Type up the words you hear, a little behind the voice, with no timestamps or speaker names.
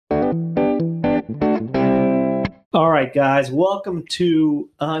All right, guys, welcome to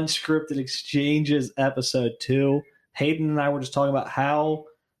Unscripted Exchanges episode 2. Hayden and I were just talking about how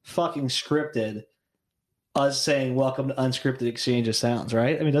fucking scripted us saying welcome to Unscripted Exchanges sounds,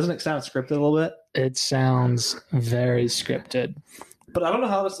 right? I mean, doesn't it sound scripted a little bit? It sounds very scripted. But I don't know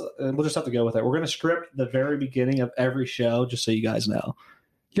how this, we'll just have to go with it. We're going to script the very beginning of every show, just so you guys know.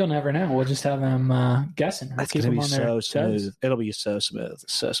 You'll never know. We'll just have them guessing. That's going to be so smooth. It'll be so smooth.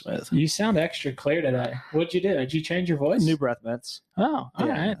 So smooth. You sound extra clear today. What'd you do? Did you change your voice? New breath mints. Oh, all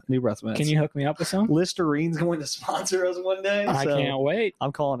right. New breath mints. Can you hook me up with some? Listerine's going to sponsor us one day. I can't wait.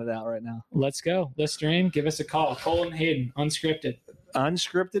 I'm calling it out right now. Let's go. Listerine, give us a call. Cole and Hayden, unscripted.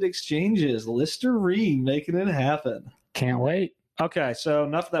 Unscripted Exchanges. Listerine making it happen. Can't wait. Okay, so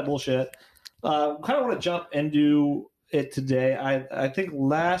enough of that bullshit. Kind of want to jump into it today. I think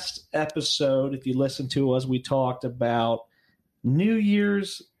last episode, if you listen to us, we talked about New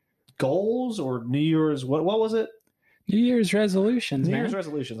Year's goals or New Year's what was it? New Year's resolutions. New Year's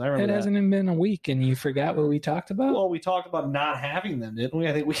resolutions. I remember it hasn't even been a week, and you forgot what we talked about. Well, we talked about not having them, didn't we?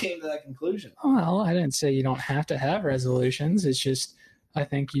 I think we came to that conclusion. Well, I didn't say you don't have to have resolutions. It's just I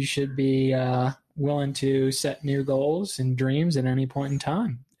think you should be willing to set new goals and dreams at any point in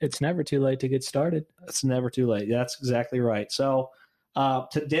time. It's never too late to get started. It's never too late. That's exactly right. So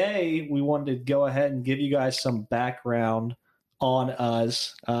today we wanted to go ahead and give you guys some background on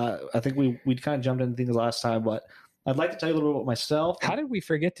us. I think we kind of jumped into things last time, but I'd like to tell you a little bit about myself. How did we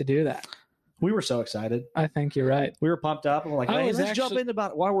forget to do that? We were so excited. I think you're right. We were pumped up and we're like, hey, let's jump into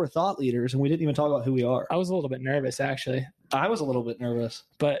about why we're thought leaders, and we didn't even talk about who we are. I was a little bit nervous, actually. I was a little bit nervous.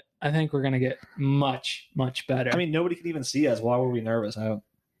 But I think we're going to get much, much better. I mean, nobody can even see us. Why were we nervous?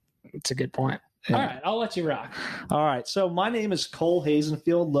 It's a good point. Yeah. All right, I'll let you rock. All right, so my name is Cole Hayden,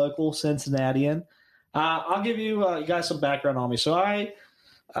 local Cincinnatian. I'll give you guys some background on me. So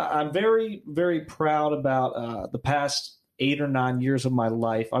I'm very, very proud about the past 8 or 9 years of my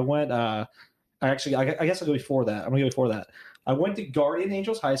life. I went, I guess I'll go before that. I'm going to go before that. I went to Guardian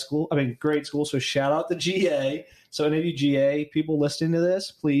Angels grade school, so shout out to GA. So any of you GA people listening to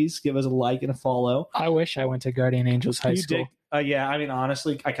this, please give us a like and a follow. I wish I went to Guardian Angels High School. Yeah, I mean,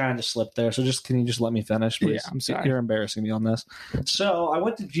 honestly, I kind of just slipped there. So can you just let me finish, please? Yeah, I'm sorry. You're embarrassing me on this. So I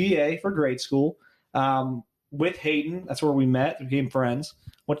went to GA for grade school with Hayden. That's where we met. We became friends.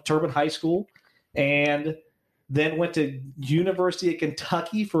 Went to Turbin High School and then went to University of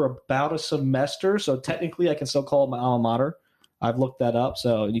Kentucky for about a semester. So technically, I can still call it my alma mater. I've looked that up,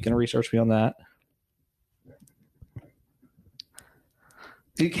 so you can research me on that.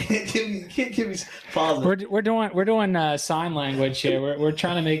 You can't give me pause. We're doing sign language here. We're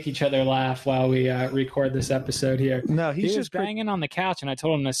trying to make each other laugh while we record this episode here. No, he's just banging on the couch, and I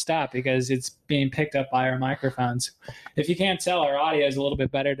told him to stop because it's being picked up by our microphones. If you can't tell, our audio is a little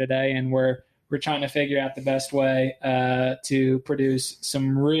bit better today, and we're trying to figure out the best way to produce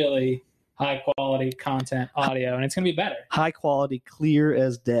some really high quality content audio, and it's going to be better. High quality, clear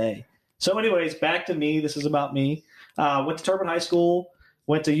as day. So anyways, back to me. This is about me. Went to Turbin High School.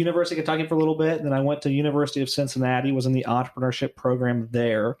 Went to University of Kentucky for a little bit, and then I went to University of Cincinnati, was in the entrepreneurship program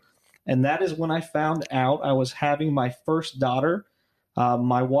there. And that is when I found out I was having my first daughter.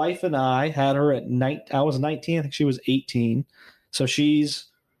 My wife and I had her at night. I was 19. I think she was 18. So she's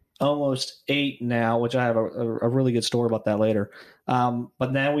almost 8 now, which I have a really good story about that later.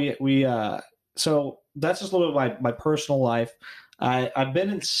 But now so that's just a little bit of my personal life. I've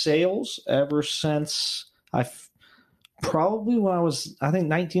been in sales ever since probably when I was, I think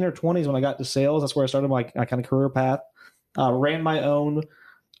 19 or 20 is when I got to sales. That's where I started my kind of career path. Ran my own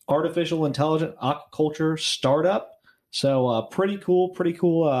artificial intelligent aquaculture startup. So pretty cool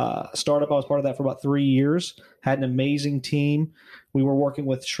startup. I was part of that for about 3 years. Had an amazing team. We were working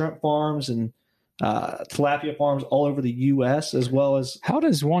with shrimp farms and tilapia farms all over the U.S. as well as. How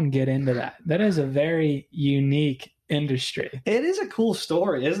does one get into that? That is a very unique industry. It is a cool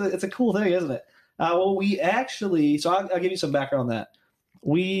story, isn't it? It's a cool thing, isn't it? Well, we actually, so I'll give you some background on that.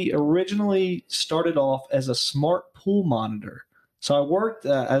 We originally started off as a smart pool monitor. So I worked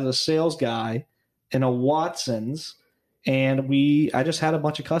as a sales guy in a Watson's, and I just had a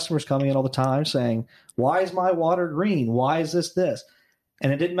bunch of customers coming in all the time saying, why is my water green? Why is this?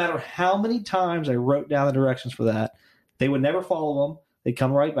 And it didn't matter how many times I wrote down the directions for that. They would never follow them. They'd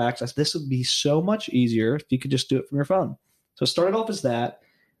come right back. So I said, this would be so much easier if you could just do it from your phone. So it started off as that,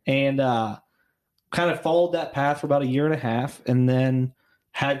 and kind of followed that path for about 1.5 years, and then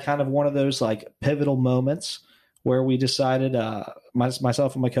had kind of one of those like pivotal moments where we decided,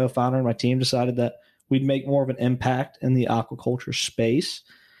 myself and my co-founder and my team decided that we'd make more of an impact in the aquaculture space.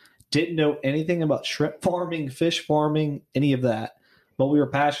 Didn't know anything about shrimp farming, fish farming, any of that, but we were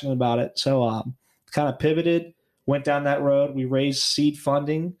passionate about it. So kind of pivoted, went down that road. We raised seed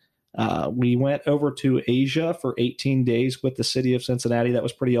funding. We went over to Asia for 18 days with the city of Cincinnati. That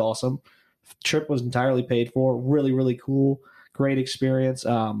was pretty awesome. Trip was entirely paid for. Really, really cool. Great experience.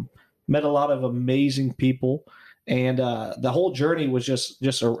 Met a lot of amazing people, and the whole journey was just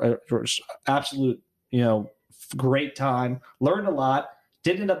a absolute, great time. Learned a lot.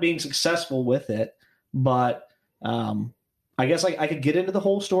 Didn't end up being successful with it, but I guess I could get into the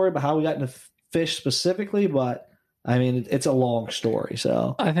whole story about how we got into fish specifically, but I mean, it's a long story.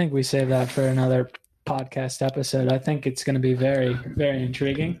 So I think we save that for another podcast episode. I think it's going to be very, very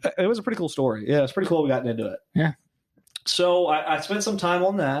intriguing. It was a pretty cool story. Yeah, it's pretty cool we got into it. Yeah. So I spent some time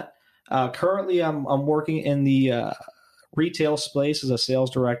on that. Currently, I'm working in the retail space as a sales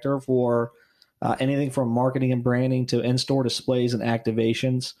director for anything from marketing and branding to in-store displays and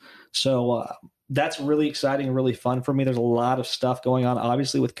activations. So that's really exciting and really fun for me. There's a lot of stuff going on.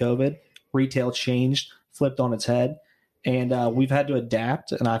 Obviously, with COVID, retail changed, flipped on its head, and we've had to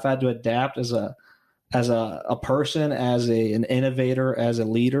adapt. And I've had to adapt as a person, as an innovator, as a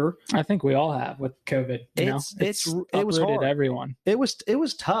leader. I think we all have with COVID. It was hard. Everyone. It was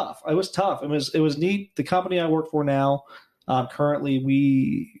tough. It was tough. It was neat. The company I work for now, currently,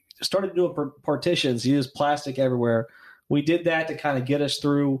 we started doing partitions. Used plastic everywhere. We did that to kind of get us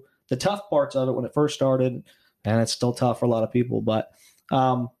through the tough parts of it when it first started, and it's still tough for a lot of people. But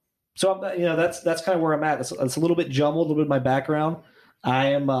so that's kind of where I'm at. It's a little bit jumbled, a little bit of my background. I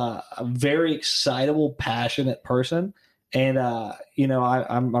am a very excitable, passionate person, and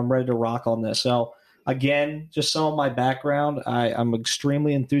I'm ready to rock on this. So again, just some of my background. I'm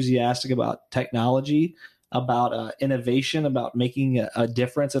extremely enthusiastic about technology, about innovation, about making a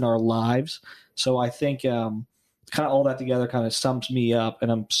difference in our lives. So I think kind of all that together kind of sums me up,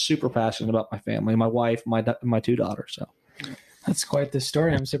 and I'm super passionate about my family, my wife, my two daughters. So. That's quite the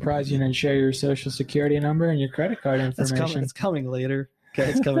story. I'm surprised you didn't share your social security number and your credit card information. It's coming later.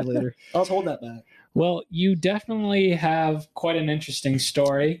 Okay, it's coming later. I was holding that back. Well, you definitely have quite an interesting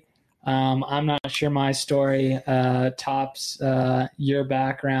story. I'm not sure my story tops your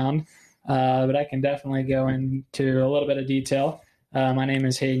background, but I can definitely go into a little bit of detail. My name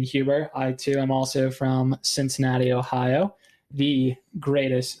is Hayden Huber. I, too, am also from Cincinnati, Ohio, the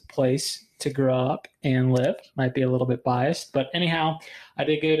greatest place to grow up and live. Might be a little bit biased, but anyhow, I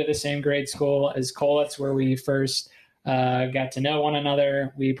did go to the same grade school as Cole. That's where we first got to know one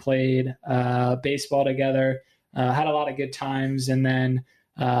another. We played baseball together, had a lot of good times, and then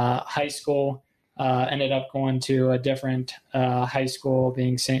high school, ended up going to a different high school,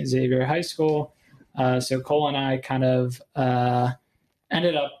 being St. Xavier High School. So Cole and I kind of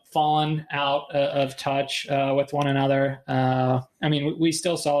ended up falling out of touch with one another. I mean, we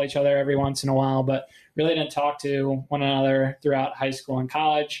still saw each other every once in a while, but really didn't talk to one another throughout high school and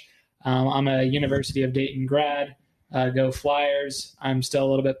college. I'm a University of Dayton grad. Go Flyers. I'm still a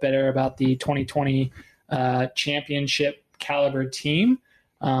little bit bitter about the 2020 championship caliber team.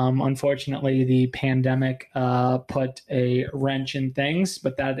 Unfortunately, the pandemic put a wrench in things,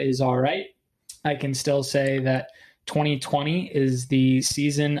 but that is all right. I can still say that 2020 is the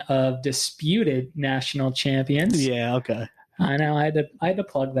season of disputed national champions. Yeah, okay. I know. I had to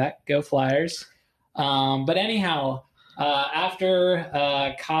plug that. Go Flyers. But anyhow,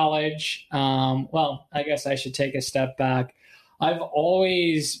 after college, I guess I should take a step back. I've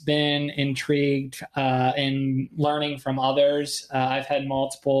always been intrigued in learning from others. I've had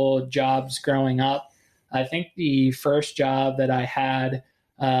multiple jobs growing up. I think the first job that I had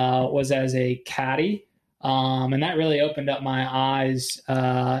was as a caddy. And that really opened up my eyes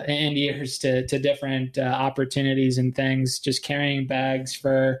and ears to different opportunities and things, just carrying bags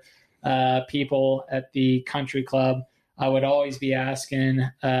for people at the country club. I would always be asking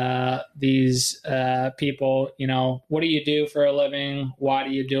these people, what do you do for a living? Why do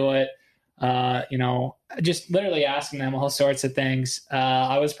you do it? Just literally asking them all sorts of things.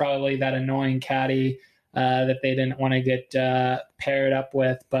 I was probably that annoying caddy that they didn't want to get paired up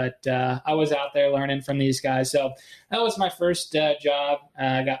with, but I was out there learning from these guys. So that was my first job.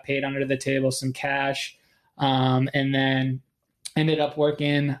 I got paid under the table some cash, and then ended up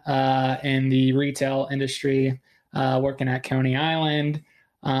working in the retail industry, working at Coney Island.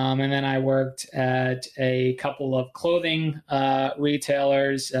 And then I worked at a couple of clothing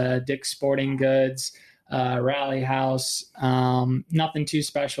retailers, Dick's Sporting Goods, Rally House. Nothing too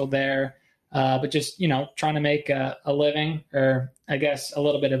special there. But just, trying to make a living, or I guess a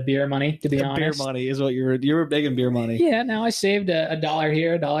little bit of beer money, to be honest. Beer money is what you were big in beer money. Yeah, now I saved a dollar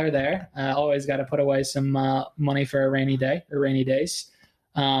here, a dollar there. Always got to put away some money for a rainy day or rainy days.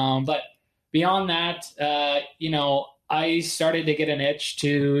 But beyond that, I started to get an itch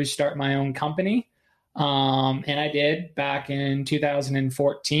to start my own company. And I did back in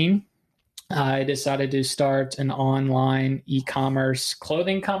 2014. I decided to start an online e-commerce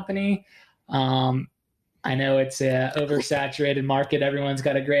clothing company. I know it's a oversaturated market. Everyone's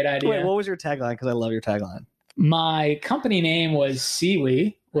got a great idea. Wait, what was your tagline? Because I love your tagline. My company name was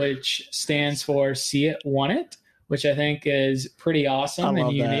SeeWe, which stands for See It, Want It, which I think is pretty awesome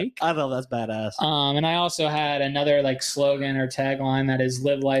and unique. I love that's badass. And I also had another like slogan or tagline that is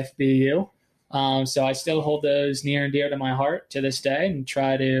Live Life Be You. So I still hold those near and dear to my heart to this day and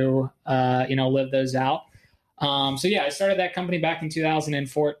try to, live those out. So yeah, I started that company back in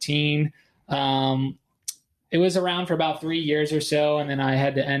 2014. It was around for about 3 years or so, and then I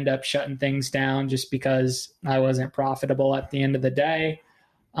had to end up shutting things down just because I wasn't profitable at the end of the day.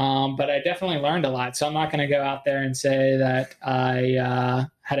 But I definitely learned a lot. So I'm not going to go out there and say that I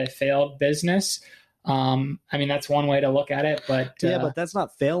had a failed business. That's one way to look at it, but but that's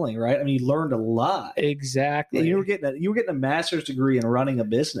not failing, right? I mean, you learned a lot. Exactly. You were getting a master's degree in running a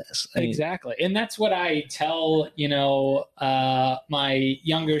business. Exactly. And that's what I tell, my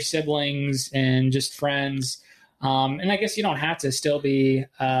younger siblings and just friends. And I guess you don't have to still be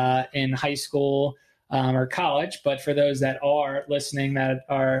in high school or college, but for those that are listening that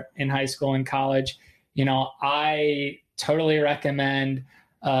are in high school and college, I totally recommend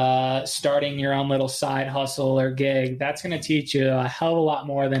starting your own little side hustle or gig. That's going to teach you a hell of a lot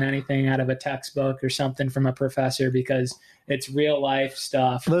more than anything out of a textbook or something from a professor, because it's real life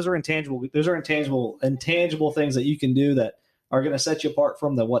stuff. Those are intangible things that you can do that are going to set you apart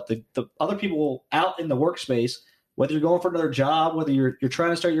from the other people out in the workspace. Whether you're going for another job, whether you're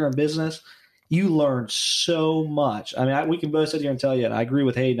trying to start your own business, you learn so much. I mean, we can both sit here and tell you, and I agree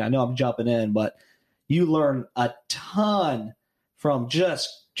with Hayden. I know I'm jumping in, but you learn a ton from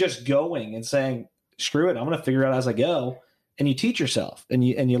just going and saying, screw it, I'm going to figure it out as I go. And you teach yourself and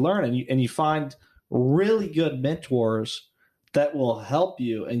you learn and you find really good mentors that will help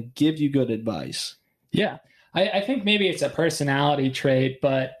you and give you good advice. Yeah. I think maybe it's a personality trait,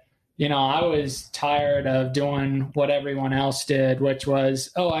 but I was tired of doing what everyone else did, which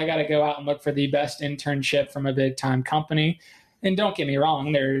was, I got to go out and look for the best internship from a big time company. And don't get me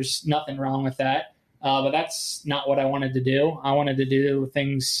wrong, there's nothing wrong with that. But that's not what I wanted to do. I wanted to do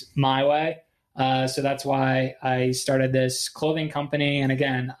things my way. So that's why I started this clothing company. And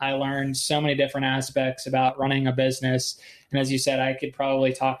again, I learned so many different aspects about running a business. And as you said, I could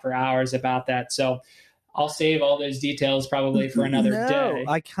probably talk for hours about that. So I'll save all those details probably for another day.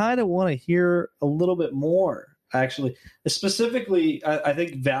 I kind of want to hear a little bit more, actually. Specifically, I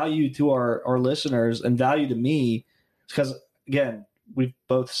think value to our listeners and value to me, because, again, we've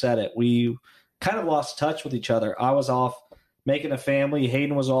both said it. We kind of lost touch with each other. I was off making a family.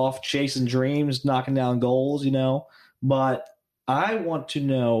 Hayden was off chasing dreams, knocking down goals, But I want to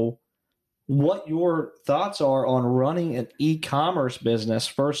know what your thoughts are on running an e-commerce business,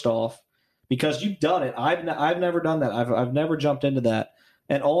 first off, because you've done it. I've never done that. I've never jumped into that.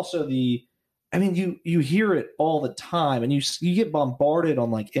 And also you hear it all the time, and you get bombarded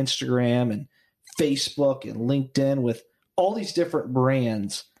on like Instagram and Facebook and LinkedIn with all these different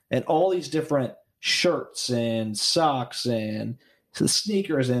brands and all these different shirts and socks and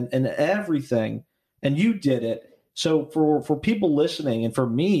sneakers and everything. And you did it. So for people listening and for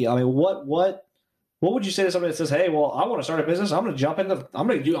me, I mean, what would you say to somebody that says, hey, well, I want to start a business. I'm going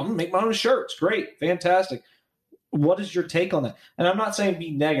to make my own shirts. Great. Fantastic. What is your take on that? And I'm not saying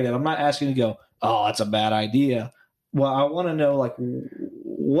be negative. I'm not asking you to go, oh, that's a bad idea. Well, I want to know, like,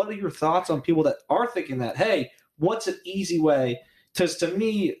 what are your thoughts on people that are thinking that, hey, what's an easy way? Because to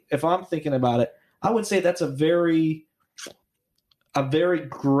me, if I'm thinking about it, I would say that's a very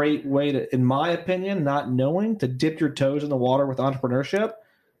great way to, in my opinion, not knowing, to dip your toes in the water with entrepreneurship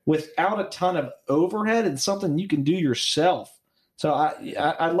without a ton of overhead and something you can do yourself. So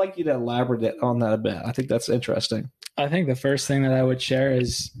I'd like you to elaborate on that a bit. I think that's interesting. I think the first thing that I would share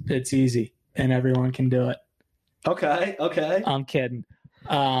is it's easy and everyone can do it. Okay. I'm kidding.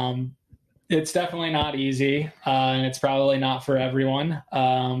 It's definitely not easy, and it's probably not for everyone.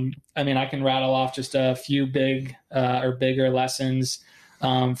 I can rattle off just a few bigger lessons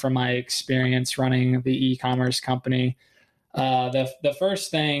from my experience running the e-commerce company. The first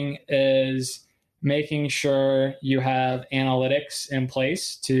thing is making sure you have analytics in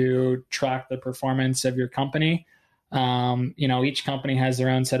place to track the performance of your company. Each company has their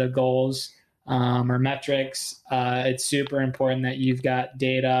own set of goals or metrics. It's super important that you've got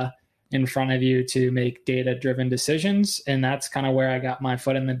data in front of you to make data-driven decisions. And that's kind of where I got my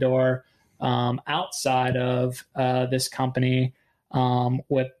foot in the door outside of this company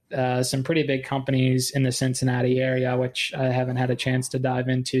with some pretty big companies in the Cincinnati area, which I haven't had a chance to dive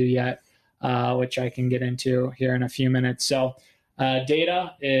into yet. which I can get into here in a few minutes. So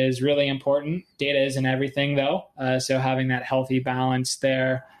data is really important. Data isn't everything, though. So having that healthy balance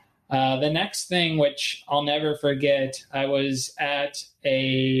there. The next thing, which I'll never forget, I was at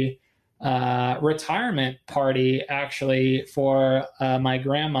a retirement party, actually, for my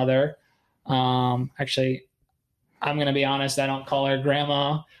grandmother. Actually, I'm going to be honest, I don't call her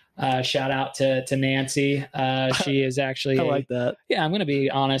grandma. Shout out to Nancy. She is actually I like that. Yeah, I'm going to be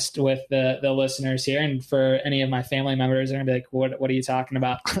honest with the listeners here, and for any of my family members, they're going to be like, "What are you talking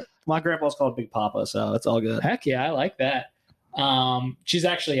about?" My grandpa's called Big Papa, so it's all good. Heck yeah, I like that. She's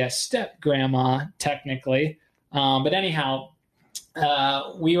actually a step grandma, technically, but anyhow,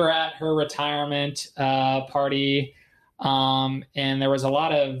 we were at her retirement party, and there was a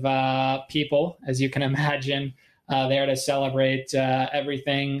lot of people, as you can imagine, there to celebrate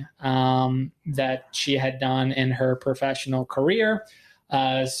everything that she had done in her professional career.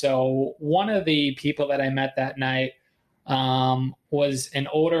 So one of the people that I met that night was an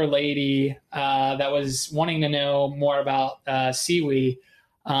older lady that was wanting to know more about Siwi.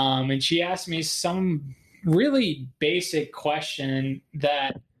 And she asked me some really basic question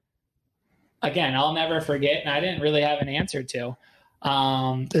that, again, I'll never forget, and I didn't really have an answer to.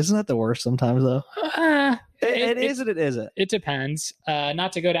 Isn't that the worst sometimes, though? It is and it isn't. It depends.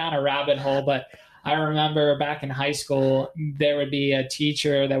 Not to go down a rabbit hole, but I remember back in high school, there would be a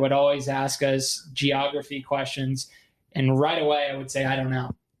teacher that would always ask us geography questions. And right away, I would say, I don't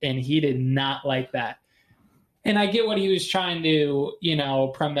know. And he did not like that. And I get what he was trying to,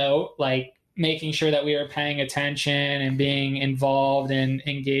 promote, like making sure that we were paying attention and being involved and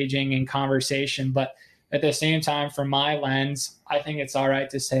engaging in conversation. But at the same time, from my lens, I think it's all right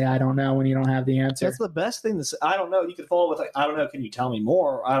to say, I don't know, when you don't have the answer. That's the best thing to say. I don't know. You could follow with, like, I don't know. Can you tell me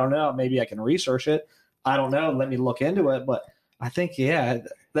more? I don't know. Maybe I can research it. I don't know. Let me look into it. But I think, yeah,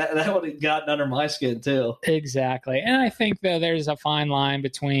 that would have gotten under my skin too. Exactly. And I think, though, there's a fine line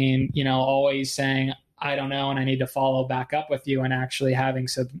between, always saying, I don't know, and I need to follow back up with you, and actually having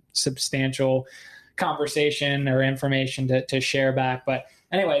some substantial conversation or information to share back. But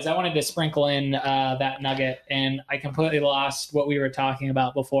anyways, I wanted to sprinkle in that nugget, and I completely lost what we were talking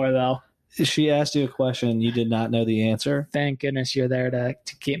about before, though. She asked you a question. You did not know the answer. Thank goodness you're there to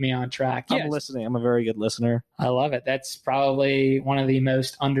keep me on track. I'm listening. I'm a very good listener. I love it. That's probably one of the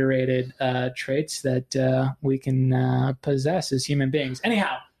most underrated traits that we can possess as human beings.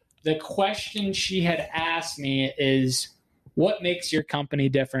 Anyhow, the question she had asked me is, what makes your company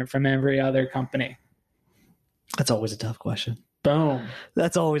different from every other company? That's always a tough question. Boom.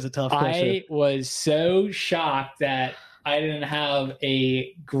 That's always a tough question. I was so shocked that I didn't have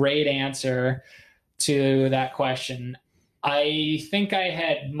a great answer to that question. I think I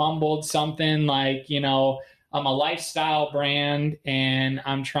had mumbled something like, I'm a lifestyle brand and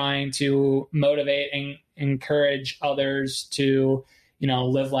I'm trying to motivate and encourage others to,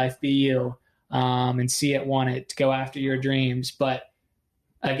 live life, be you, and see it, want it, to go after your dreams. But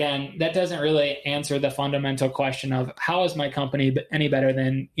again, that doesn't really answer the fundamental question of how is my company any better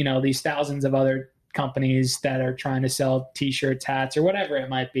than, these thousands of other companies that are trying to sell t-shirts, hats, or whatever it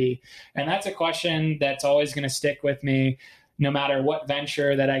might be. And that's a question that's always going to stick with me no matter what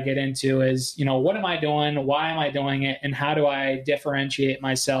venture that I get into is, what am I doing? Why am I doing it? And how do I differentiate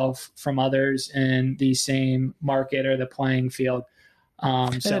myself from others in the same market or the playing field?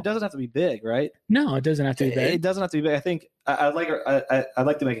 And it doesn't have to be big, right? No, it doesn't have to be big. It doesn't have to be big. I think I'd like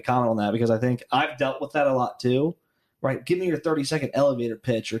to make a comment on that, because I think I've dealt with that a lot too, right? Give me your 30-second elevator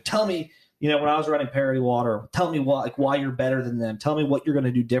pitch, or tell me, when I was running Parity Water, tell me why you're better than them. Tell me what you're going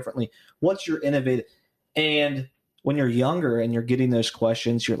to do differently. What's your innovative? And when you're younger and you're getting those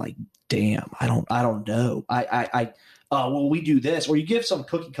questions, you're like, damn, I don't know. Well, we do this, or you give some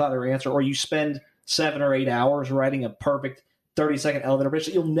cookie cutter answer, or you spend 7 or 8 hours writing a perfect 30-second elevator pitch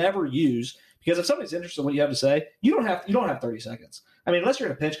that you'll never use, because if somebody's interested in what you have to say, you don't have 30 seconds. I mean, unless you're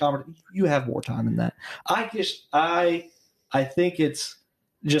in a pitch conference, you have more time than that. I think it's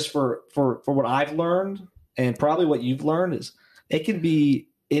just for what I've learned, and probably what you've learned, is it can be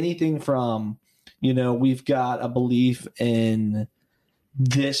anything from, we've got a belief in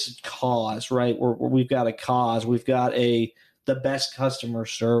this cause, right? Or we've got a cause, we've got the best customer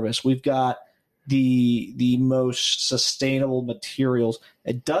service, we've got the most sustainable materials.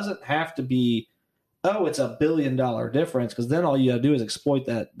 It doesn't have to be, it's $1 billion difference, because then all you got to do is exploit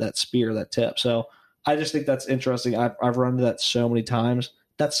that spear, that tip. So I just think that's interesting. I've run into that so many times.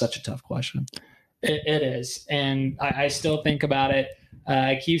 That's such a tough question. It is, and I still think about it.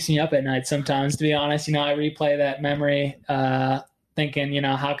 It keeps me up at night sometimes, to be honest. I replay that memory, thinking,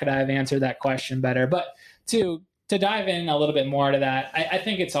 how could I have answered that question better? But to to dive in a little bit more to that, I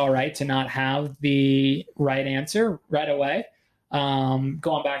think it's all right to not have the right answer right away.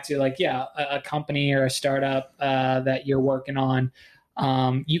 Going back to a company or a startup that you're working on,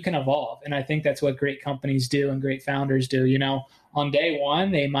 you can evolve. And I think that's what great companies do and great founders do. On day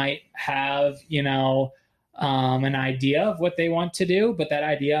one, they might have, an idea of what they want to do, but that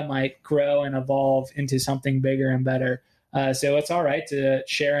idea might grow and evolve into something bigger and better. So it's all right to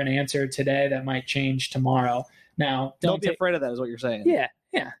share an answer today that might change tomorrow. Now, don't be afraid of that, is what you're saying. Yeah,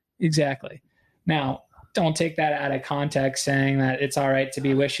 exactly. Now, don't take that out of context saying that it's all right to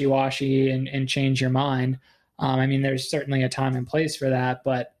be wishy-washy and change your mind. There's certainly a time and place for that,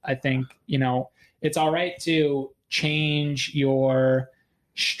 but I think, it's all right to change your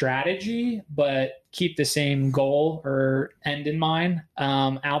strategy, but keep the same goal or end in mind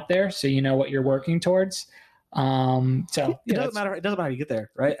out there, so you know what you're working towards. It doesn't matter. It doesn't matter how you get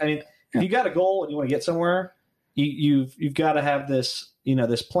there, right? If you got a goal and you want to get somewhere, you've got to have this,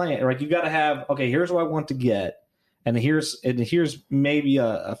 this plan, right? You've got to have, okay, here's what I want to get, and here's maybe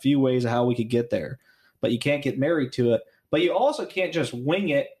a few ways of how we could get there, but you can't get married to it. But you also can't just wing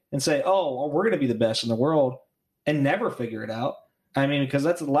it and say, oh, well, we're going to be the best in the world and never figure it out. Because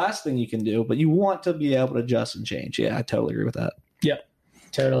that's the last thing you can do, but you want to be able to adjust and change. Yeah, I totally agree with that. Yep,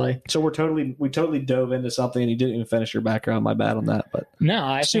 totally. So we totally dove into something, and you didn't even finish your background. My bad on that, but no,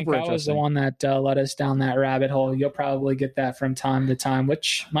 I think I was the one that led us down that rabbit hole. You'll probably get that from time to time,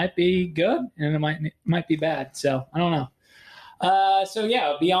 which might be good and it might be bad. So I don't know.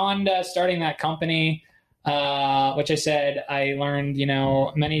 Beyond starting that company, which I said, I learned,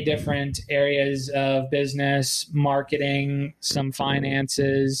 many different areas of business, marketing, some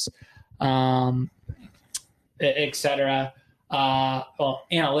finances, etc.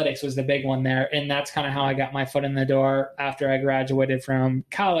 Analytics was the big one there. And that's kind of how I got my foot in the door. After I graduated from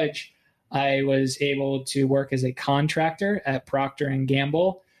college, I was able to work as a contractor at Procter &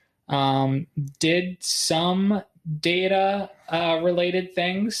 Gamble. Did some data related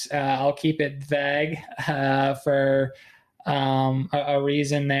things. I'll keep it vague for a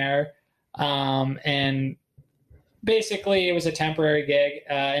reason there. And basically it was a temporary gig.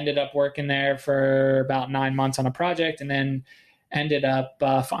 Ended up working there for about 9 months on a project, and then ended up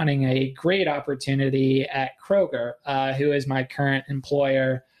finding a great opportunity at Kroger, who is my current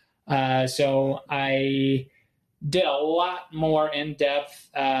employer. So I did a lot more in-depth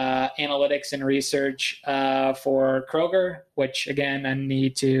analytics and research for Kroger, which again, I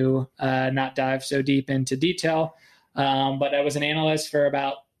need to not dive so deep into detail. But I was an analyst for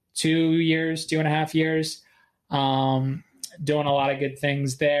about 2.5 years, doing a lot of good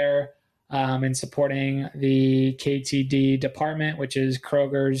things there, and supporting the KTD department, which is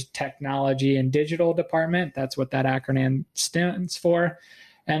Kroger's Technology and Digital Department. That's what that acronym stands for.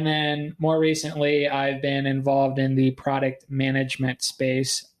 And then more recently, I've been involved in the product management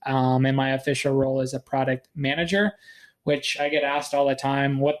space. And my official role is a product manager, which I get asked all the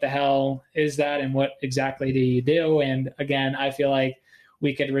time, what the hell is that and what exactly do you do? And again, I feel like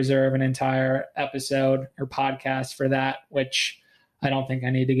we could reserve an entire episode or podcast for that, which I don't think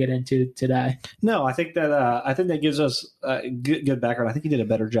I need to get into today. No, I think that gives us a good background. I think you did a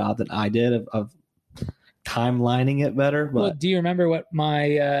better job than I did of timelining it better. But well, do you remember what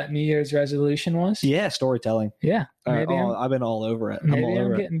my New Year's resolution was? Yeah, storytelling. Yeah, I've been all over it. Maybe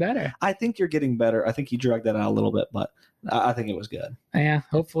I'm getting better. I think you're getting better. I think you dragged that out a little bit, but I think it was good. Yeah,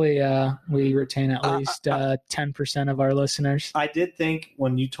 hopefully we retain at least 10% of our listeners. I did think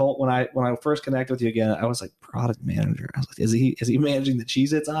when I first connected with you again, I was like, product manager. I was like, is he managing the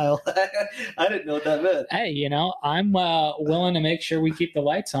Cheez-Its aisle? I didn't know what that meant. Hey, I'm willing to make sure we keep the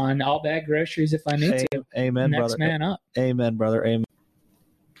lights on. I'll bag groceries if I need to. Amen, Next brother. Man up. Amen, brother. Amen.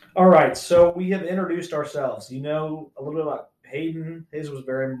 All right, so we have introduced ourselves. You know a little bit about Hayden. His was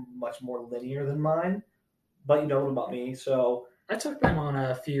very much more linear than mine, but you know a little about me. So I took them on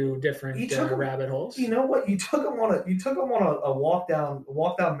a few different rabbit holes. You know what? You took them on a walk down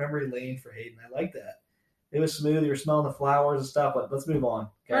memory lane for Hayden. I like that. It was smooth. You were smelling the flowers and stuff. But let's move on.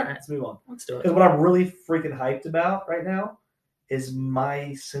 Okay, all right. Let's move on. Let's do it. Because what I'm really freaking hyped about right now is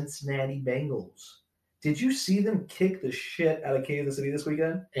my Cincinnati Bengals. Did you see them kick the shit out of Kansas City this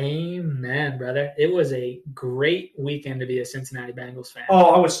weekend? Amen, brother. It was a great weekend to be a Cincinnati Bengals fan.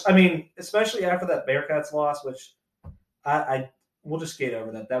 Oh, especially after that Bearcats loss, which we'll just skate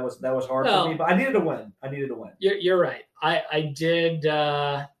over that. That was hard for me, but I needed to win. You're right. I did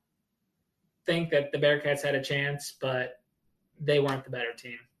think that the Bearcats had a chance, but they weren't the better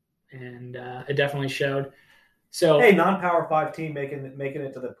team, and it definitely showed. So, hey, non-Power 5 team making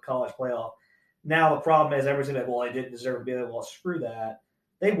it to the college playoff. Now the problem is everyone's like, well, I didn't deserve to be there. Well, screw that.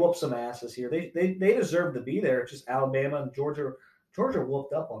 they whooped some asses here. They deserved to be there. It's just Alabama and Georgia. Georgia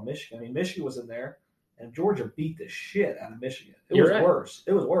whooped up on Michigan. I mean, Michigan was in there, and Georgia beat the shit out of Michigan. It was worse.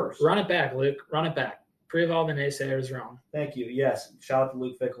 It was worse. Run it back, Luke. Run it back. Prove all the naysayers wrong. Thank you. Yes. Shout out to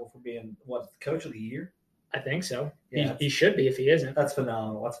Luke Fickell for being, coach of the year? I think so. Yeah, he should be if he isn't. That's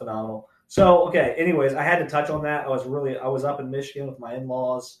phenomenal. So, okay, anyways, I had to touch on that. I was up in Michigan with my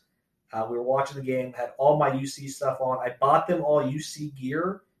in-laws. We were watching the game, had all my UC stuff on. I bought them all UC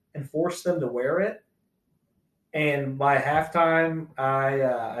gear and forced them to wear it. And by halftime,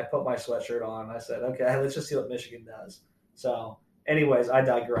 I put my sweatshirt on. I said, okay, let's just see what Michigan does. So, anyways, I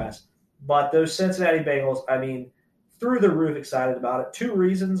digress. But those Cincinnati Bengals, I mean, through the roof excited about it. 2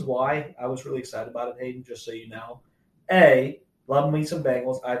 reasons why I was really excited about it, Hayden, just so you know. A, love me some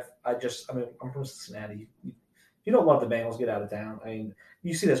Bengals. I'm from Cincinnati. If you don't love the Bengals, get out of town. I mean,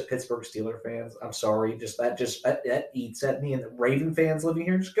 you see those Pittsburgh Steelers fans. I'm sorry. That eats at me. And the Raven fans living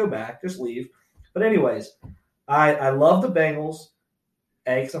here, just go back. Just leave. But anyways, I love the Bengals,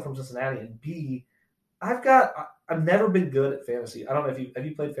 A, because I'm from Cincinnati, and B, I've never been good at fantasy. I don't know if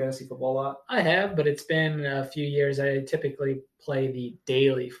you played fantasy football a lot? I have, but it's been a few years. I typically play the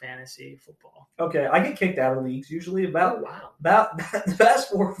daily fantasy football. Okay, I get kicked out of leagues usually. About the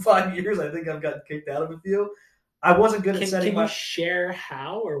past 4 or 5 years, I think I've gotten kicked out of a few. I wasn't good at setting Can you share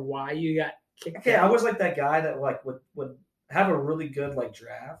how or why you got kicked out? Okay, I was like that guy that would have a really good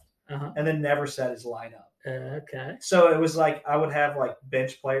draft and then never set his lineup. Okay. So it was like I would have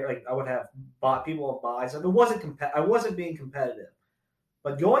bench player, I would have bought people on buys. It wasn't I wasn't being competitive.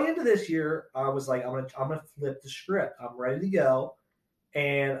 But going into this year, I was like, I'm gonna flip the script. I'm ready to go.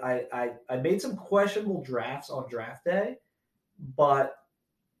 And I made some questionable drafts on draft day, but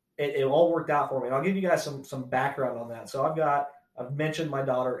it all worked out for me. And I'll give you guys some background on that. So I've mentioned my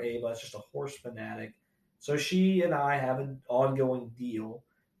daughter Ava. It's just a horse fanatic. So she and I have an ongoing deal.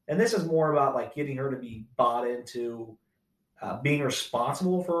 And this is more about getting her to be bought into being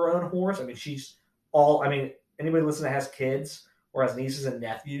responsible for her own horse. I mean, anybody listening that has kids or has nieces and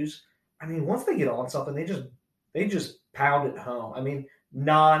nephews, I mean, once they get on something, they just pound it home. I mean,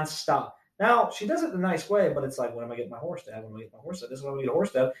 nonstop. Now, she does it in a nice way, but it's like, when am I getting my horse, Dad? When am I getting my horse, Dad? This is when I'm going to get a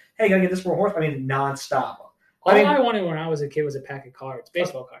horse, Dad. Hey, gotta get this for a horse. I mean, nonstop. I wanted when I was a kid was a pack of cards,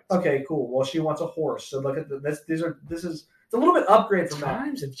 baseball cards. Okay, cool. Well, she wants a horse. So look at this. This is it's a little bit upgrade from that.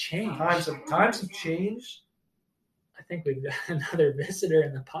 Times have changed. Times have changed. I think we've got another visitor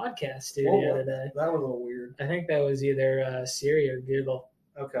in the podcast studio today. That was a little weird. I think that was either Siri or Google.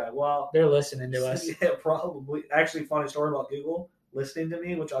 Okay, well, they're listening to us. Yeah, probably. Actually, funny story about Google listening to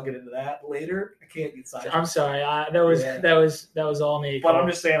me, which I'll get into that later. I can't get sidetracked. I'm sorry. That was all me. But I'm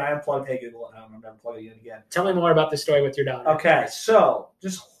just saying, I unplugged Hey Google at home. I'm never plugging it again. Tell me more about the story with your daughter. Okay, so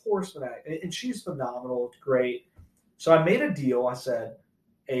just horse fanatic, and she's phenomenal. It's great. So I made a deal. I said,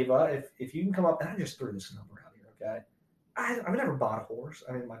 Ava, if you can come up, and I just threw this number out here, okay? I've never bought a horse.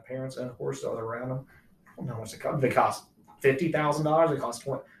 I mean, my parents own a horse, so I was around them. I don't know how much it cost. They cost $50,000. It cost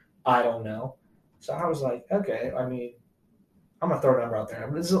 $20,000. I don't know. So I was like, okay. I mean, I'm gonna throw a number out there.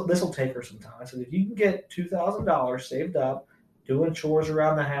 This will take her some time. I said, if you can get $2,000 saved up, doing chores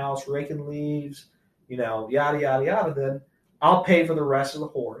around the house, raking leaves, yada yada yada, then I'll pay for the rest of the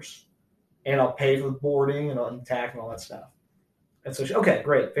horse. And I'll pay for the boarding and tack and all that stuff. And so, okay,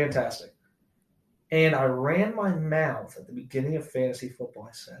 great, fantastic. And I ran my mouth at the beginning of fantasy football.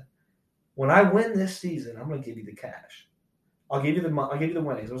 I said, when I win this season, I'm going to give you the cash. I'll give you the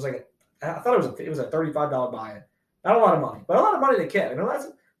winnings. It was I thought it was a $35 buy-in. Not a lot of money, but a lot of money to get. That's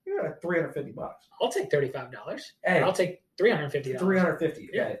 $350. I'll take $35. Hey, I'll take $350. $350.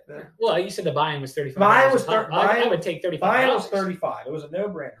 Yeah. Well, you said the buy-in was $35. I would take $35. Buy-in was $35. It was a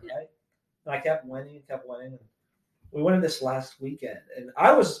no-brainer, right? And I kept winning. And we went in this last weekend. And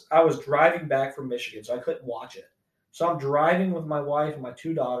I was driving back from Michigan, so I couldn't watch it. So I'm driving with my wife and my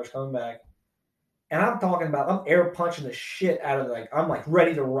 2 daughters coming back. And I'm air punching the shit out of I'm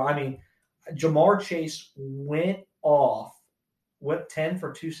ready to run. I mean, Jamar Chase went off. What, 10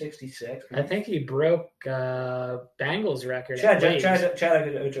 for 266? I think he broke Bengals record. Chad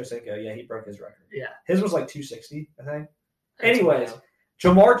Ochocinco, yeah, he broke his record. Yeah. His was 260, I think. Anyways,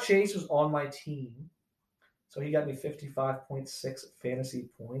 Jamar Chase was on my team, so he got me 55.6 fantasy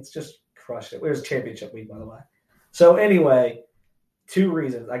points. Just crushed it. It was championship week, by the way. So anyway, 2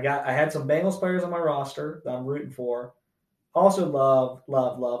 reasons. I had some Bengals players on my roster that I'm rooting for. Also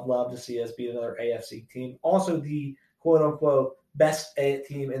love to see us beat another AFC team. Also the quote-unquote best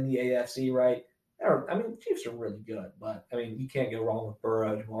team in the AFC, right? I mean, the Chiefs are really good, but, I mean, you can't go wrong with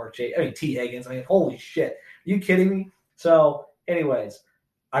Burrow, Jamar Chase. I mean, T. Higgins. I mean, holy shit. Are you kidding me? So, anyways,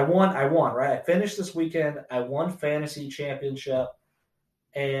 I won, right? I finished this weekend. I won fantasy championship.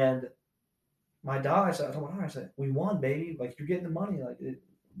 And my daughter, I told my daughter, I said, we won, baby. Like, you're getting the money. Like,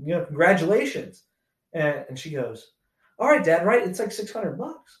 congratulations. And she goes, all right, Dad, right? It's like $600.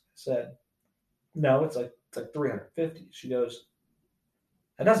 I said, no, it's like $350. She goes,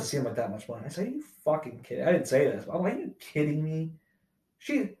 that doesn't seem like that much money. I said, are you fucking kidding? I didn't say this. But I'm like, are you kidding me?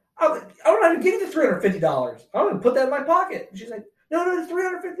 I'm not even giving you the $350. I'm going to put that in my pocket. And she's like, no, the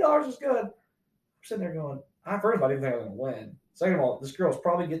 $350 is good. I'm sitting there going, first of all, I didn't think I was going to win. Second of all, this girl's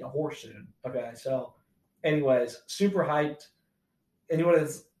probably getting a horse soon. Okay, so anyways, super hyped. Anyone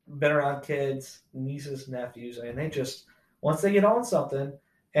that's been around kids, nieces, nephews, I mean, they just, once they get on something,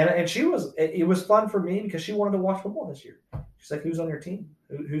 and it was fun for me because she wanted to watch football this year. She's like, who's on your team?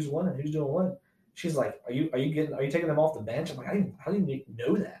 Who's winning? Who's doing what? She's like, are you taking them off the bench? I'm like, how do you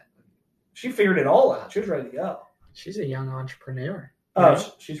know that? She figured it all out. She was ready to go. She's a young entrepreneur.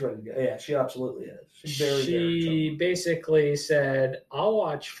 Oh, she's ready to go. Yeah, she absolutely is. She's She basically said, I'll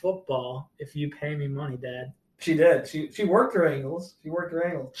watch football if you pay me money, Dad. She did. She worked her angles.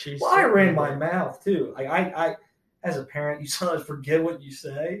 I ran my mouth too. I as a parent, you sometimes forget what you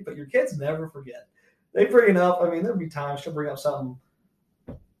say, but your kids never forget. They bring it up. I mean, there'll be times she'll bring up something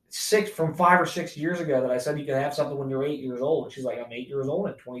from 5 or 6 years ago that I said you could have something when you're 8 years old. And she's like, I'm 8 years old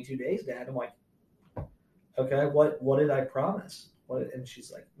in 22 days, Dad. I'm like, okay, what did I promise? And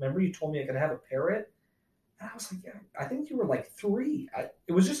she's like, remember you told me I could have a parrot? And I was like, yeah, I think you were like 3.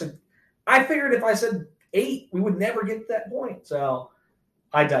 I figured if I said 8, we would never get to that point. So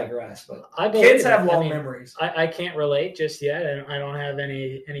I digress, but kids have long memories. I can't relate just yet. I don't have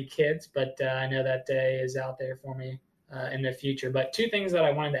any kids, but I know that day is out there for me in the future. But 2 things that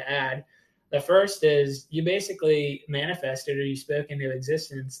I wanted to add. The first is you basically manifested or you spoke into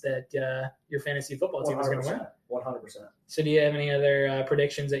existence that your fantasy football team was going to win. 100%. So do you have any other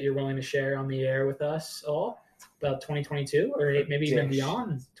predictions that you're willing to share on the air with us all about 2022 or maybe even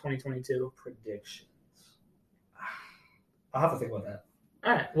beyond 2022? Predictions. I'll have to think about that.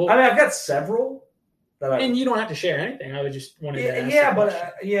 All right. Well, I mean, I've got several. And you don't have to share anything. I would just want to ask. Yeah,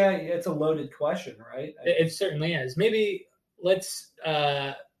 but it's a loaded question, right? It certainly is. Maybe let's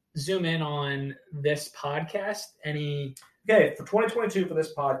zoom in on this podcast. Okay, for 2022 for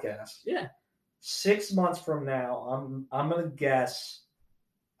this podcast. Yeah. 6 months from now, I'm going to guess.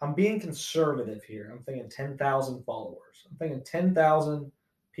 I'm being conservative here. I'm thinking 10,000 followers. I'm thinking 10,000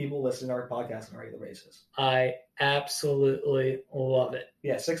 people listening to our podcast on a regular basis. I absolutely love it.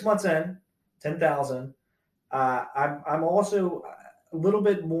 Yeah, 6 months in, 10,000. I'm also a little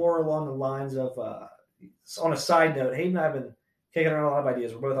bit more along the lines of, on a side note, Hayden and I have been kicking around a lot of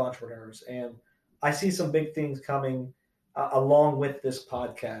ideas. We're both entrepreneurs, and I see some big things coming along with this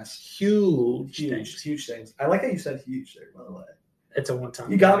podcast. Huge things. I like how you said huge there, by the way. It's a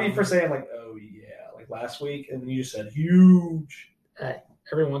one-time. You got me for saying like, oh yeah, like last week, and you just said huge.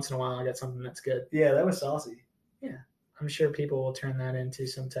 Every once in a while, I got something that's good. Yeah, that was saucy. Yeah, I'm sure people will turn that into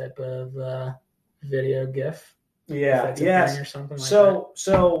some type of video GIF. Yeah, or something like that.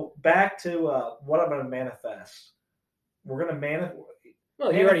 So back to what I'm going to manifest. We're going to manifest.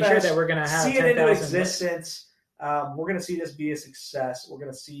 Well, you already shared that we're going to have see it into existence. We're going to see this be a success. We're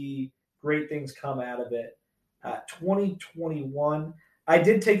going to see great things come out of it. 2021. I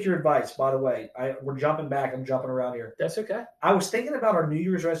did take your advice, by the way. We're jumping back. I'm jumping around here. That's okay. I was thinking about our New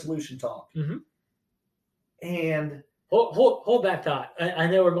Year's resolution talk. Mm-hmm. And hold that thought. I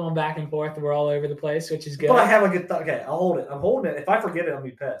know we're going back and forth. We're all over the place, which is good. But I have a good thought. Okay, I'll hold it. I'm holding it. If I forget it, I'll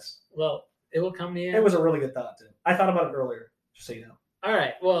be pissed. Well, it will come to you. It was a really good thought, too. I thought about it earlier, just so you know. All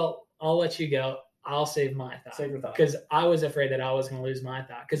right. Well, I'll let you go. I'll save my thought. Save your thought. Because I was afraid that I was going to lose my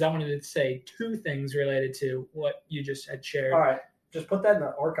thought. Because I wanted to say 2 things related to what you just had shared. All right. Just put that in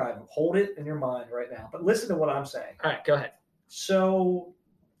the archive. Hold it in your mind right now. But listen to what I'm saying. All right. Go ahead. So,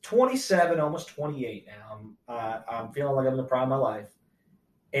 27, almost 28 now. I'm feeling like I'm in the prime of my life.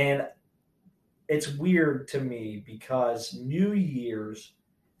 And it's weird to me because New Year's,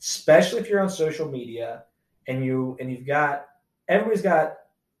 especially if you're on social media and everybody's got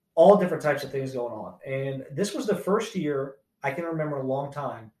all different types of things going on. And this was the first year I can remember in a long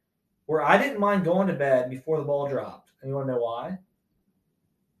time where I didn't mind going to bed before the ball dropped. And you want to know why?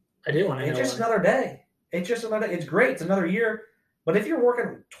 I do want to know. It's just another day. It's just another day. It's great. It's another year. But if you're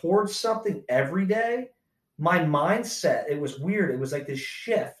working towards something every day, my mindset, it was weird. It was like this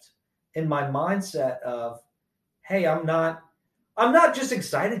shift in my mindset of, hey, I'm not just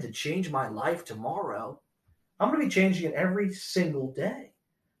excited to change my life tomorrow. I'm going to be changing it every single day.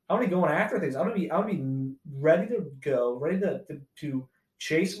 I'm going to be going after things. I'm going to be ready to go, ready to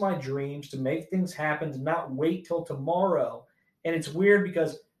chase my dreams, to make things happen, to not wait till tomorrow. And it's weird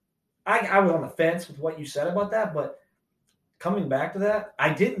because I was on the fence with what you said about that, but coming back to that,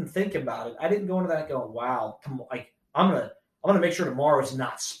 I didn't think about it. I didn't go into that going, wow, like I'm gonna make sure tomorrow is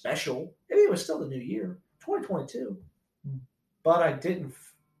not special. I mean, it was still the new year, 2022, but I didn't.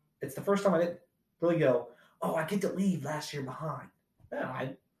 It's the first time I didn't really go, oh, I get to leave last year behind. No,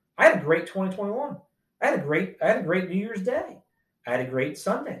 I had a great 2021. I had a great New Year's Day. I had a great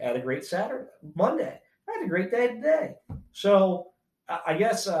Sunday. I had a great Saturday, Monday. I had a great day today. So I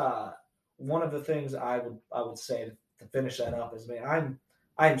guess one of the things I would say to finish that up is, man,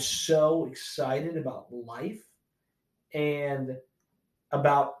 I'm so excited about life and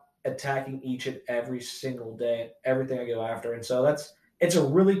about attacking each and every single day, everything I go after. And so it's a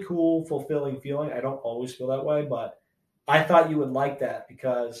really cool, fulfilling feeling. I don't always feel that way, but I thought you would like that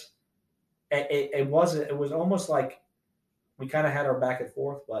because it was almost like we kind of had our back and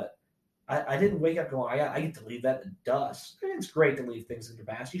forth, but I didn't wake up going, I get to leave that in the dust. I mean, it's great to leave things in your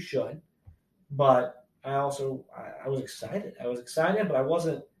past. You should. But I was excited. I was excited, but I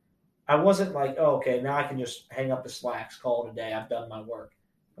wasn't like, oh, okay, now I can just hang up the slacks, call it a day. I've done my work.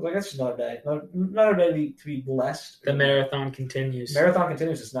 I was like, that's just another day. Another day to be blessed. The marathon continues. Marathon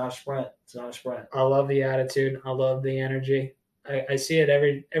continues. It's not a sprint. It's not a sprint. I love the attitude. I love the energy. I see it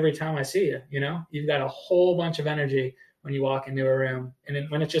every time I see you. You know, you've got a whole bunch of energy when you walk into a room, and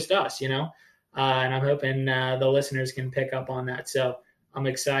when it's just us, you know. And I'm hoping the listeners can pick up on that. So I'm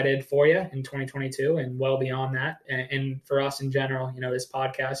excited for you in 2022 and well beyond that. And for us in general, you know, this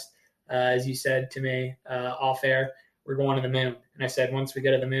podcast, as you said to me off air, we're going to the moon. And I said, once we go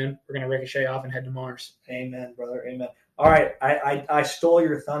to the moon, we're going to ricochet off and head to Mars. Amen, brother. Amen. All right. I stole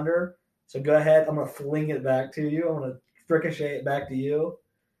your thunder. So go ahead. I'm going to fling it back to you. I'm going to ricochet it back to you.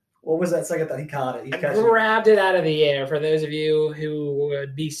 What was that second thought? He caught it. I grabbed it out of the air. For those of you who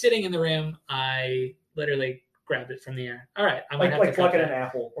would be sitting in the room, I literally grabbed it from the air. All right. I might have to plucking an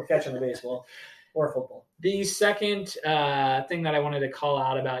apple or catching a baseball or football. The second thing that I wanted to call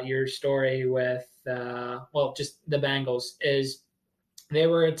out about your story with, just the Bengals is they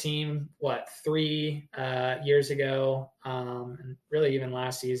were a team, 3 years ago, and really even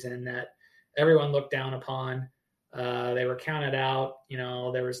last season, that everyone looked down upon. They were counted out. You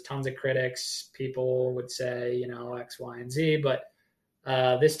know, there was tons of critics. People would say, you know, X, Y, and Z. But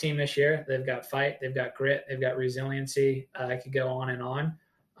this team this year, they've got fight, they've got grit, they've got resiliency. I could go on.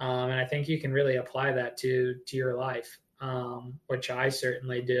 And I think you can really apply that to your life, which I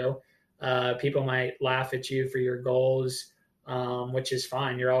certainly do. People might laugh at you for your goals, which is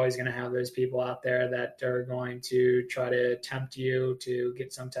fine. You're always going to have those people out there that are going to try to tempt you to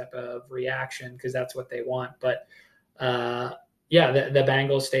get some type of reaction because that's what they want. But the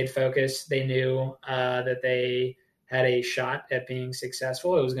Bengals stayed focused. They knew that they had a shot at being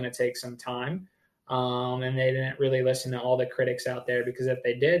successful. It was going to take some time. And they didn't really listen to all the critics out there because if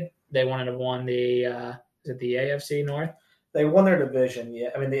they did, they wanted to have won the the AFC North? They won their division, yeah.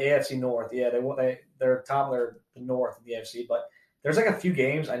 I mean, the AFC North, yeah. They're top of their North of the AFC, but there's like a few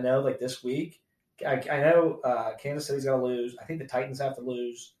games I know like this week. I know Kansas City's got to lose. I think the Titans have to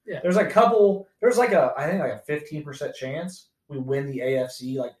lose. Yeah. There's a couple. There's like a 15% chance we win the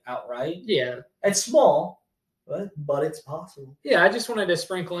AFC like outright. Yeah, it's small, but it's possible. Yeah, I just wanted to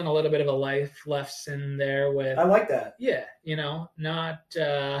sprinkle in a little bit of a life lesson there with. I like that. Yeah, you know, not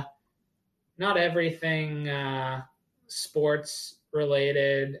everything sports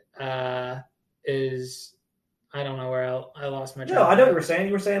related is. I don't know where I lost my train. No, I know what you were saying.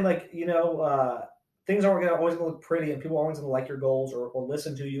 You were saying like, you know, things aren't always going to look pretty, and people aren't always going to like your goals or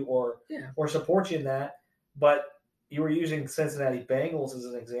listen to you or support you in that. But you were using Cincinnati Bengals as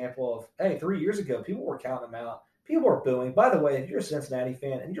an example of, hey, 3 years ago, people were counting them out. People were booing. By the way, if you're a Cincinnati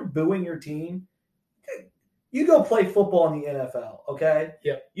fan and you're booing your team, you go play football in the NFL, okay?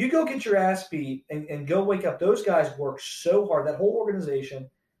 Yep. You go get your ass beat and go wake up. Those guys work so hard. That whole organization,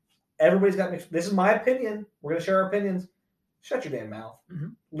 everybody's got – this is my opinion. We're going to share our opinions. Shut your damn mouth. Mm-hmm.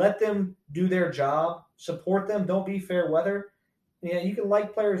 Let them do their job. Support them. Don't be fair weather. Yeah, you can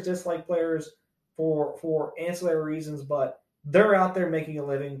like players, dislike players for ancillary reasons, but they're out there making a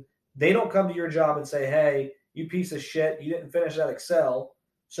living. They don't come to your job and say, hey, you piece of shit, you didn't finish that Excel,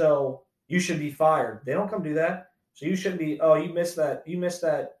 so you should be fired. They don't come do that. So you shouldn't be, oh, you missed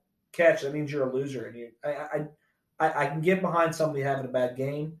that catch. That means you're a loser. And I can get behind somebody having a bad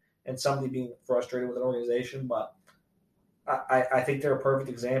game and somebody being frustrated with an organization, but I think they're a perfect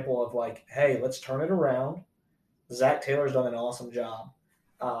example of like, hey, let's turn it around. Zach Taylor's done an awesome job.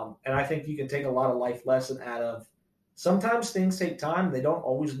 And I think you can take a lot of life lesson out of sometimes things take time. They don't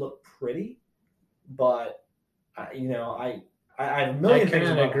always look pretty, but, I have a million things.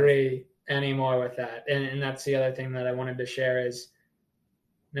 I couldn't agree anymore with that. And that's the other thing that I wanted to share is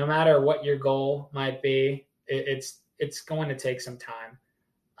no matter what your goal might be, it's it's going to take some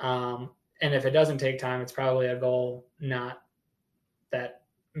time. And if it doesn't take time, it's probably a goal not that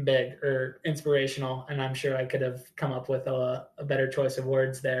big or inspirational. And I'm sure I could have come up with a better choice of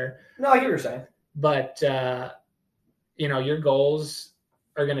words there. No, I hear what you're saying. But, your goals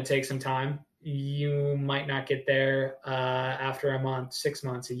are going to take some time. You might not get there after a month, 6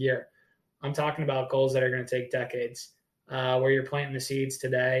 months, a year. I'm talking about goals that are going to take decades, where you're planting the seeds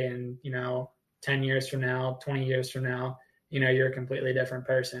today and, 10 years from now, 20 years from now, you're a completely different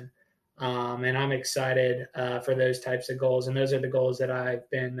person. And I'm excited for those types of goals. And those are the goals that I've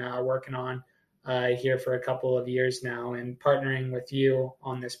been working on here for a couple of years now, and partnering with you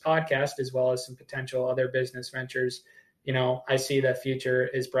on this podcast, as well as some potential other business ventures. I see the future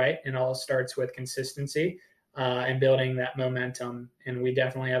is bright, and all starts with consistency and building that momentum. And we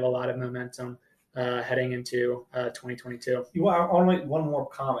definitely have a lot of momentum heading into 2022. I want to make one more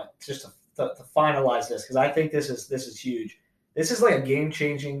comment just to finalize this, because I think this is huge. This is like a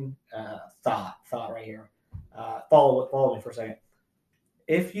game-changing thought right here. Follow me for a second.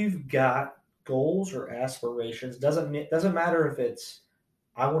 If you've got goals or aspirations, doesn't matter if it's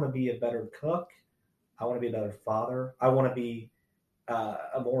I want to be a better cook, I want to be a better father, I want to be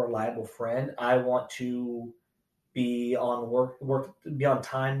a more reliable friend, I want to be on be on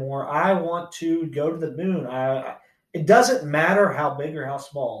time more, I want to go to the moon. It doesn't matter how big or how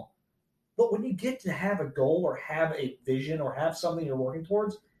small. But when you get to have a goal or have a vision or have something you're working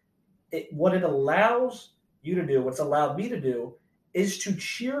towards, what it allows you to do, what's allowed me to do, is to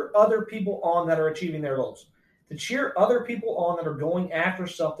cheer other people on that are achieving their goals, to cheer other people on that are going after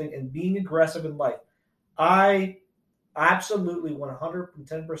something and being aggressive in life. I absolutely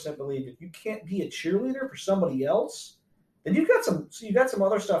 110% believe if you can't be a cheerleader for somebody else, then you've got some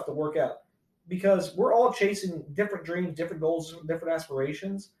other stuff to work out, because we're all chasing different dreams, different goals, different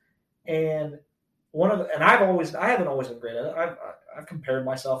aspirations. And I haven't always been great at it. I've compared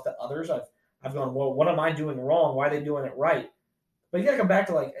myself to others. I've gone, well, what am I doing wrong? Why are they doing it right? But you got to come back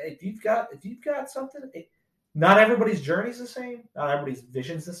to, like, if you've got something, not everybody's journey is the same. Not everybody's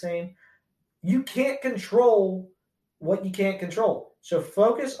vision is the same. You can't control what you can't control. So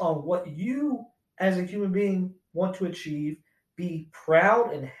focus on what you as a human being want to achieve. Be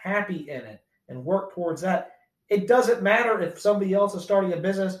proud and happy in it and work towards that. It doesn't matter if somebody else is starting a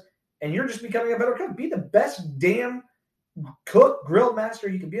business and you're just becoming a better cook. Be the best damn cook, grill master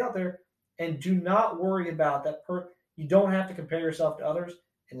you can be out there, and do not worry about that. You don't have to compare yourself to others,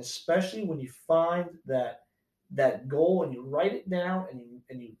 and especially when you find that goal and you write it down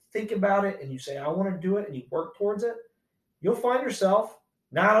and you think about it and you say, I want to do it, and you work towards it, you'll find yourself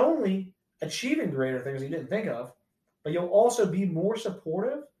not only achieving greater things you didn't think of, but you'll also be more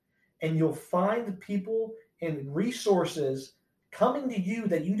supportive, and you'll find people and resources coming to you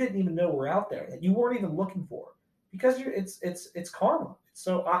that you didn't even know were out there, that you weren't even looking for, because it's karma.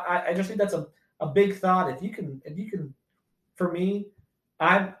 So I just think that's a big thought. If you can, for me,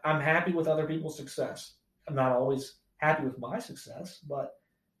 I'm happy with other people's success. I'm not always happy with my success, but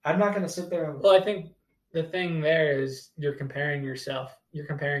I'm not going to sit there and. Well, I think the thing there is you're comparing yourself. You're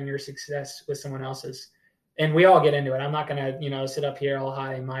comparing your success with someone else's, and we all get into it. I'm not going to sit up here all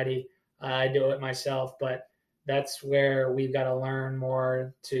high and mighty. I do it myself, but that's where we've got to learn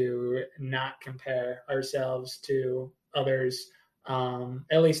more to not compare ourselves to others,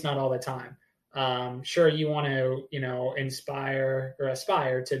 at least not all the time. Sure, you want to, inspire or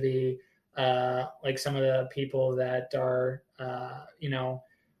aspire to be like some of the people that are,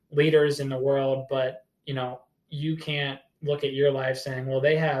 leaders in the world, but, you can't look at your life saying, well,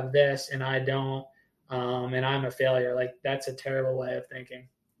 they have this and I don't, and I'm a failure. Like, that's a terrible way of thinking.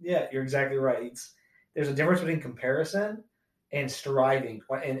 Yeah, you're exactly right. There's a difference between comparison and striving.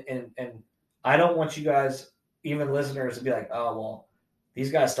 And I don't want you guys, even listeners, to be like, oh, well,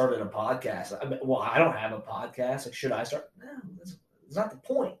 these guys started a podcast. I don't have a podcast. Like, should I start? No, that's not the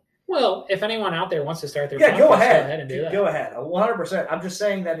point. Well, if anyone out there wants to start their podcast, go ahead and do that. Go ahead, 100%. I'm just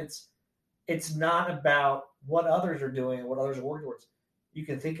saying that it's not about what others are doing and what others are working towards. You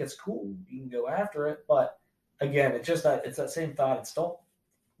can think it's cool. You can go after it. But, again, it's that same thought.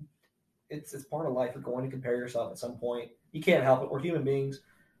 It's part of life. You're going to compare yourself at some point. You can't help it. We're human beings,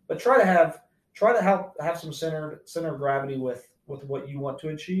 but try to have some center of gravity with what you want to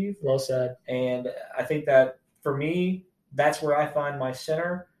achieve. Well said. And I think that for me, that's where I find my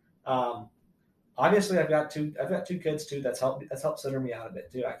center. Obviously, I've got two kids too. That's helped center me out a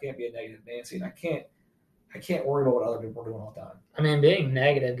bit too. I can't be a negative Nancy, and I can't worry about what other people are doing all the time. I mean, being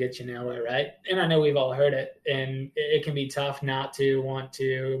negative gets you nowhere, right? And I know we've all heard it, and it can be tough not to want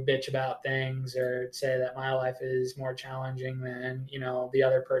to bitch about things or say that my life is more challenging than, the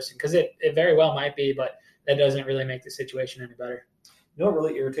other person, because it very well might be, but that doesn't really make the situation any better. You know what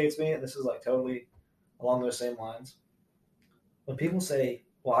really irritates me, and this is like totally along those same lines, when people say,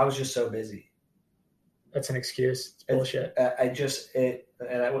 "Well, I was just so busy." That's an excuse. It's bullshit. That's probably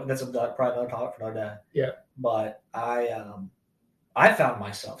another topic for another day. Yeah. But I found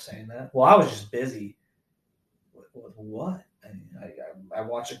myself saying that. Well, I was just busy. With what? I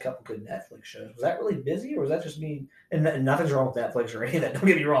watched a couple good Netflix shows. Was that really busy, or was that just me? And nothing's wrong with Netflix or any of that. Don't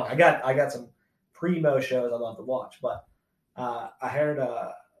get me wrong. I got some primo shows I love to watch. But I heard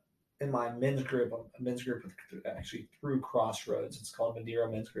in my men's group, actually through Crossroads. It's called Madeira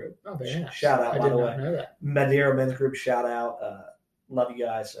Men's Group. Oh, very nice. Shout out, by the way. I did not know that. Madeira Men's Group, shout out. Love you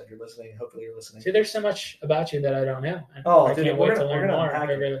guys. So if you're listening, hopefully you're listening. See, there's so much about you that I don't know. I can't wait to learn more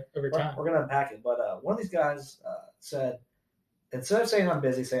over time. We're going to unpack it. But one of these guys said, instead of saying I'm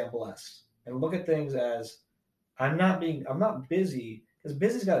busy, say I'm blessed. And look at things as I'm not busy, because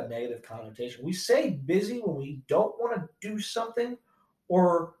busy's got a negative connotation. We say busy when we don't want to do something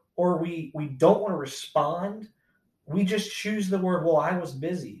or we don't want to respond. We just choose the word, well, I was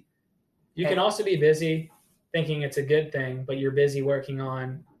busy. You can also be busy thinking it's a good thing, but you're busy working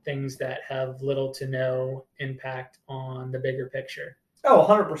on things that have little to no impact on the bigger picture. Oh,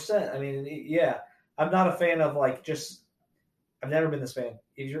 100%. I mean, yeah. I'm not a fan of I've never been this fan.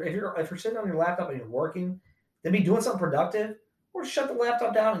 If you're sitting on your laptop and you're working, then be doing something productive, or shut the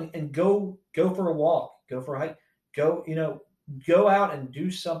laptop down and go for a walk, go for a hike, go out and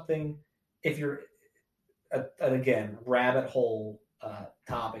do something. If you're again, rabbit hole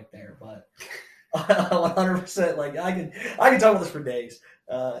topic there, but 100%. Like I can talk about this for days.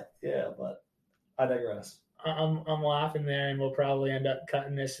 But I digress. I'm laughing there, and we'll probably end up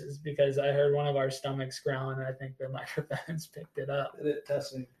cutting this is because I heard one of our stomachs growling, and I think the microphones picked it up.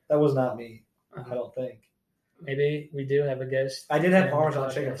 Testing. That was not me. I don't think. Maybe we do have a ghost. I did have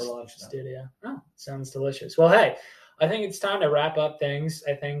Parmesan chicken for lunch. Studio. Oh, sounds delicious. Well, hey, I think it's time to wrap up things.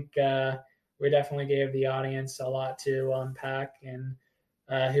 I think we definitely gave the audience a lot to unpack, and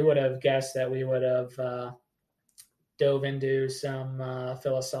who would have guessed that we would have dove into some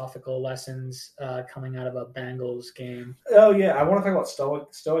philosophical lessons coming out of a Bengals game. Oh yeah, I want to talk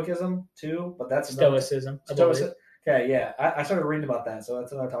about stoicism too, but that's stoicism. Okay, yeah, I started reading about that, so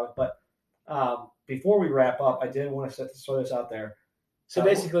that's another topic. But before we wrap up, I did want to throw this out there. So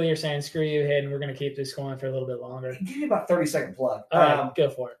basically, you're saying, "Screw you, Hayden. We're going to keep this going for a little bit longer." Give me about 30-second plug. All right, go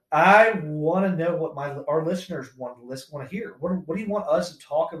for it. I want to know what our listeners want to hear. What do you want us to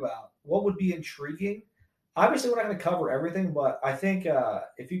talk about? What would be intriguing? Obviously, we're not going to cover everything, but I think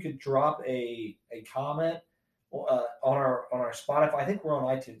if you could drop a comment on our Spotify. I think we're on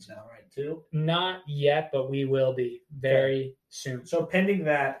iTunes now, right? Too. Not yet, but we will be very soon. So pending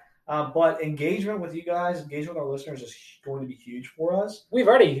that. But engagement with you guys, engagement with our listeners is going to be huge for us. We've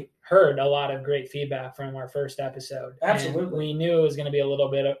already heard a lot of great feedback from our first episode. Absolutely. And we knew it was going to be a little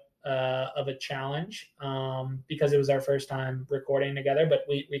bit of a challenge because it was our first time recording together, but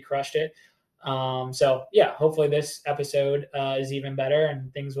we crushed it. So, yeah, hopefully this episode is even better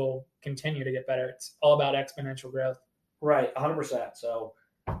and things will continue to get better. It's all about exponential growth. Right, 100%. So,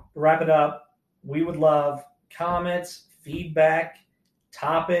 to wrap it up, we would love comments, feedback,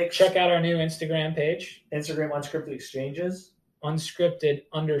 topics. Check out our new Instagram page. Instagram Unscripted Exchanges. Unscripted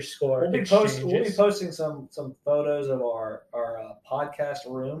 _ We'll be posting some photos of our podcast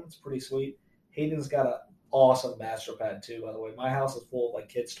room. It's pretty sweet. Hayden's got an awesome master pad too, by the way. My house is full of like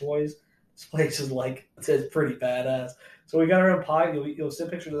kids' toys. This place is it's pretty badass. So we got our own pod. You'll see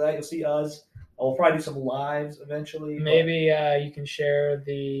pictures of that. You'll see us. We'll probably do some lives eventually. Maybe you can share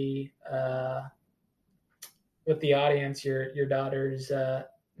with the audience your daughter's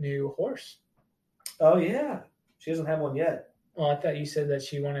new horse. Oh yeah, she doesn't have one yet. Well, I thought you said that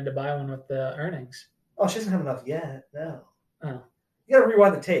she wanted to buy one with the earnings. Oh, she doesn't have enough yet. No. Oh. You got to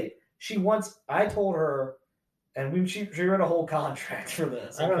rewind the tape. I told her, and she read a whole contract for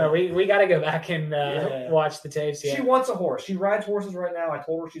this. I don't know. We got to go back and watch the tapes. Yeah. She wants a horse. She rides horses right now. I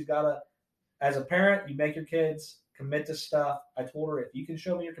told her she's got to, as a parent, you make your kids commit to stuff. I told her, if you can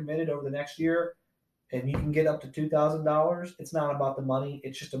show me you're committed over the next year and you can get up to $2,000, it's not about the money.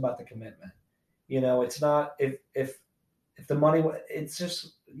 It's just about the commitment. It's not if the money, it's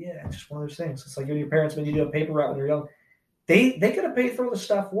just one of those things. It's like your parents, when you do a paper route when you're young, they could have paid for the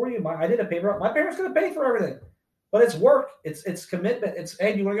stuff for you. I did a paper route. My parents could have paid for everything, but it's work. It's commitment. It's,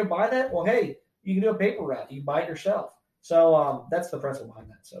 hey, do you want to go buy that? Well, hey, you can do a paper route. You can buy it yourself. So that's the principle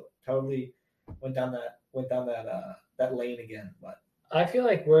behind that. So totally went down that lane again. But I feel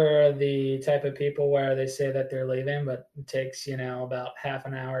like we're the type of people where they say that they're leaving, but it takes, about half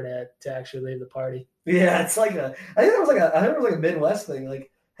an hour to actually leave the party. Yeah, it's like I think it was like a Midwest thing.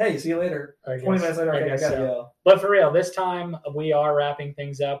 Like, hey, see you later. I 20 minutes later, okay, I guess gotta so. go. But for real, this time we are wrapping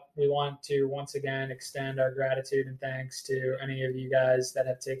things up. We want to once again extend our gratitude and thanks to any of you guys that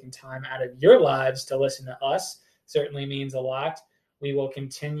have taken time out of your lives to listen to us. Certainly means a lot. We will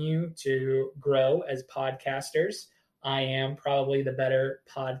continue to grow as podcasters. I am probably the better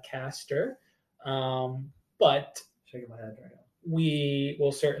podcaster, but Shaking my head right now. we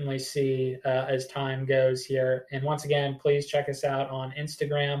will certainly see as time goes here. And once again, please check us out on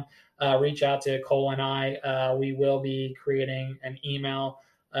Instagram. Reach out to Cole and I. We will be creating an email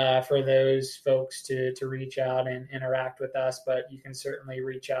for those folks to reach out and interact with us, but you can certainly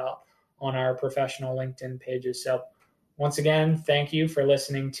reach out on our professional LinkedIn pages. So once again, thank you for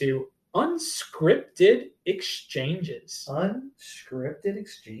listening to Unscripted Exchanges. Unscripted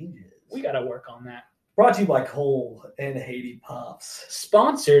Exchanges. We got to work on that. Brought to you by Cole and Hayden Pops.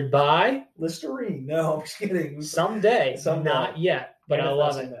 Sponsored by Listerine. No, I'm just kidding. Someday. Not yet, but I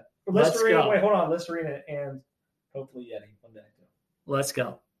love it. Let's Listerine. go. Wait, hold on. Listerine and hopefully Yeti one day. Let's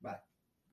go.